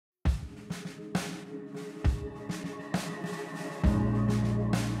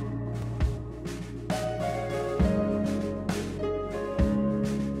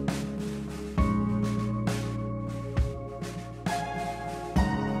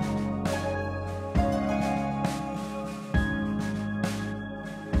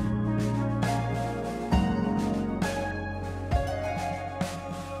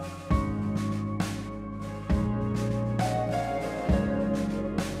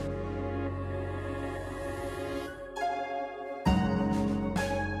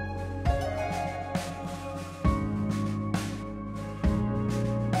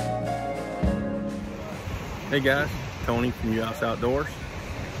Hey guys, Tony from U-House Outdoors.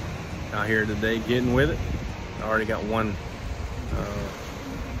 Out here today getting with it. I already got one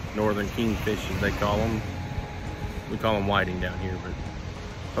northern kingfish, as they call them. We call them whiting down here, but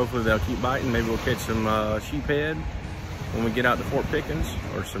hopefully they'll keep biting. Maybe we'll catch some sheephead when we get out to Fort Pickens,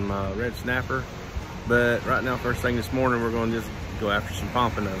 or some red snapper. But right now, first thing this morning, we're going to just go after some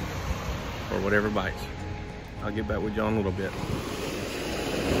pompano or whatever bites. I'll get back with you in a little bit.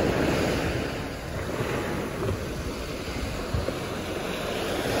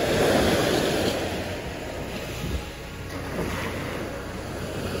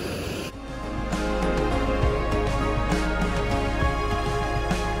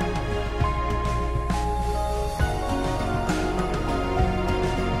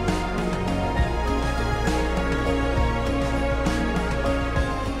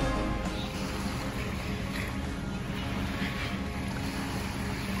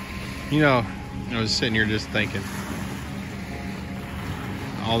 You know, I was sitting here just thinking,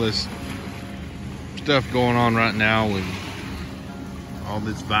 all this stuff going on right now with all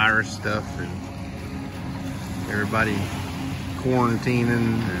this virus stuff and everybody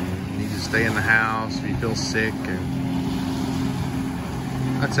quarantining and need to stay in the house if you feel sick. And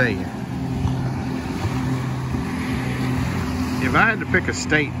I tell you, if I had to pick a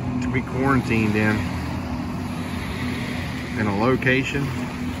state to be quarantined in a location,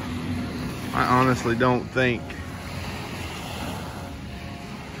 I honestly don't think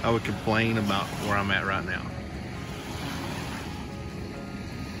I would complain about where I'm at right now.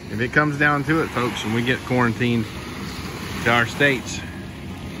 If it comes down to it, folks, and we get quarantined to our states,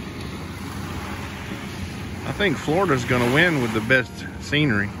 I think Florida's gonna win with the best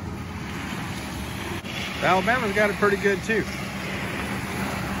scenery. Alabama's got it pretty good too.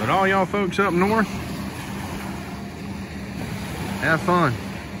 But all y'all folks up north, have fun.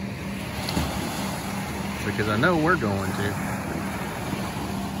 Because I know we're going to.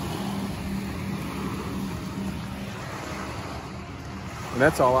 And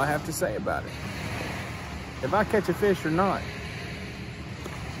that's all I have to say about it. If I catch a fish or not,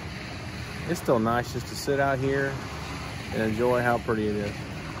 it's still nice just to sit out here and enjoy how pretty it is.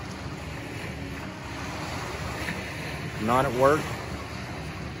 I'm not at work,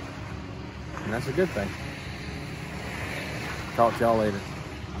 and that's a good thing. Talk to y'all later.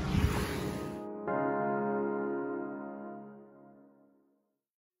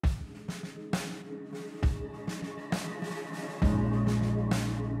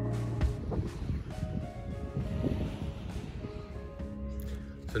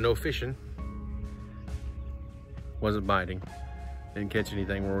 So no fishing, wasn't biting, didn't catch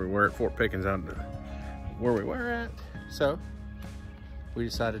anything where we were at Fort Pickens, out where we were at. So we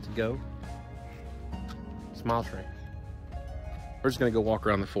decided to go smile train. We're just gonna go walk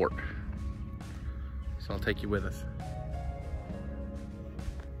around the fort. So I'll take you with us.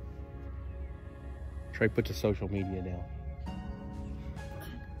 Trey, put the social media down.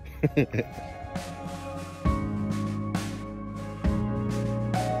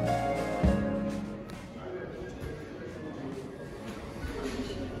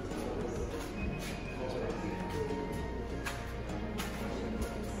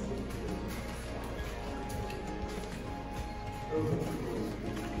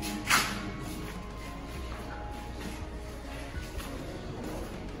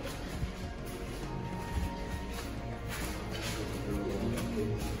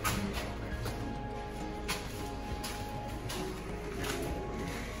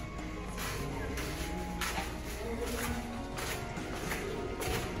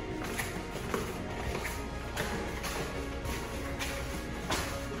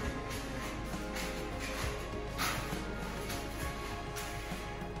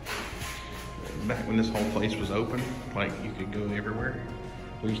 Back when this whole place was open, like you could go everywhere,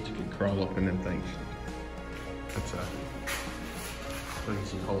 we used to could crawl up in them things. That's look at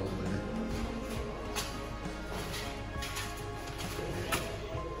some holes there.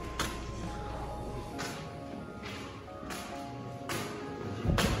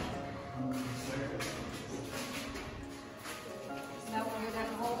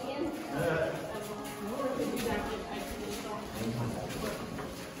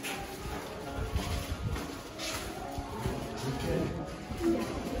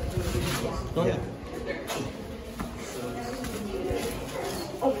 Go ahead.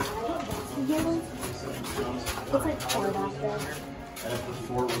 It's like fort out there. And if the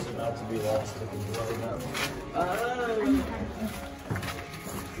fort was about to be lost, it could blow it up.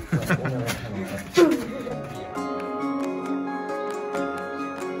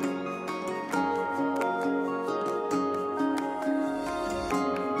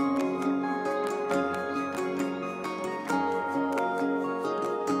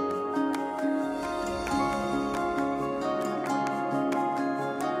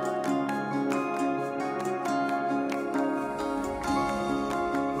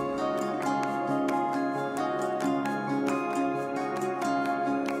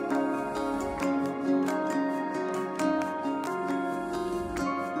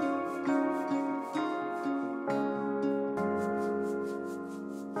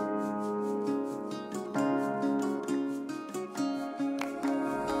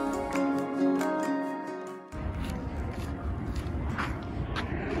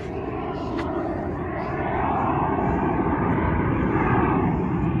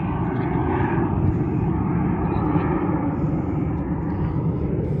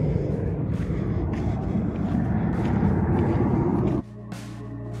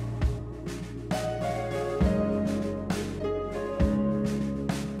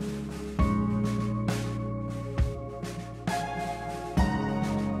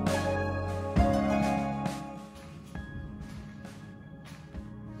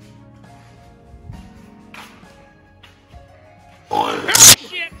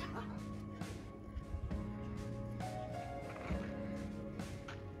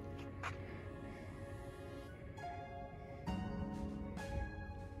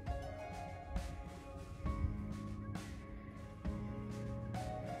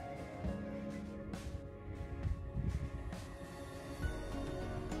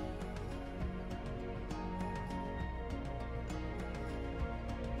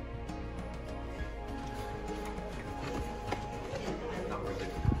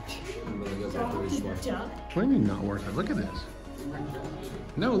 worked up. What do you mean not worth it? Look at this.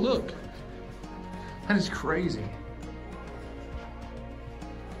 No, look. That is crazy.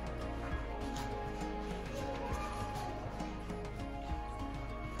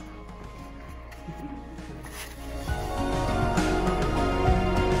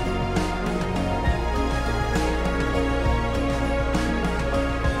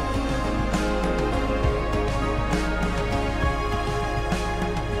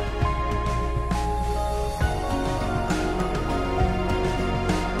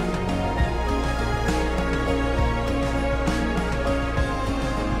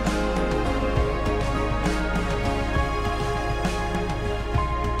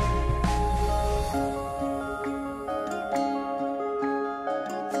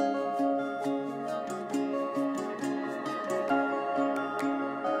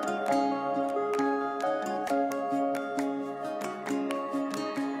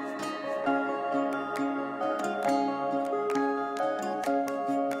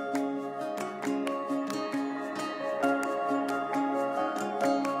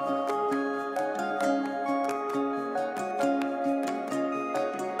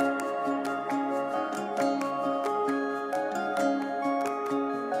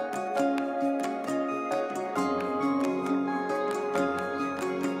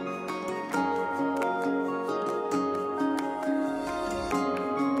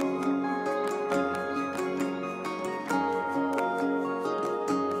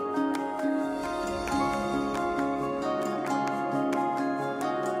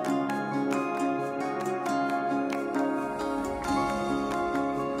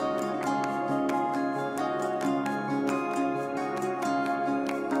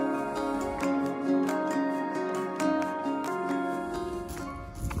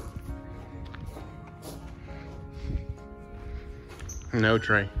 No,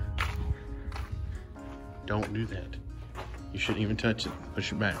 Trey. Don't do that. You shouldn't even touch it.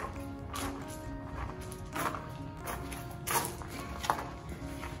 Push it back.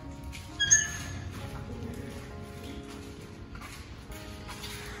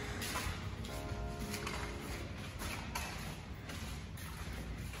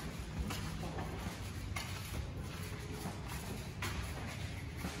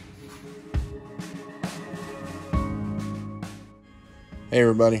 Hey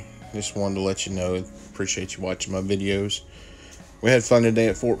everybody, just wanted to let you know, appreciate you watching my videos. We had fun today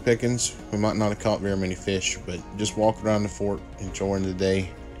at Fort Pickens. We might not have caught very many fish, but just walking around the fort, enjoying the day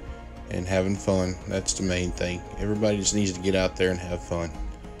and having fun. That's the main thing. Everybody just needs to get out there and have fun.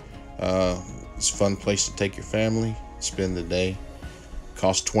 It's a fun place to take your family, spend the day.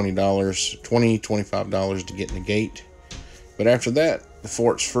 Costs $25 to get in the gate. But after that, the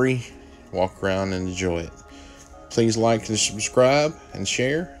fort's free. Walk around and enjoy it. Please like and subscribe and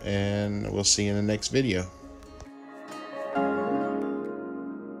share, and we'll see you in the next video.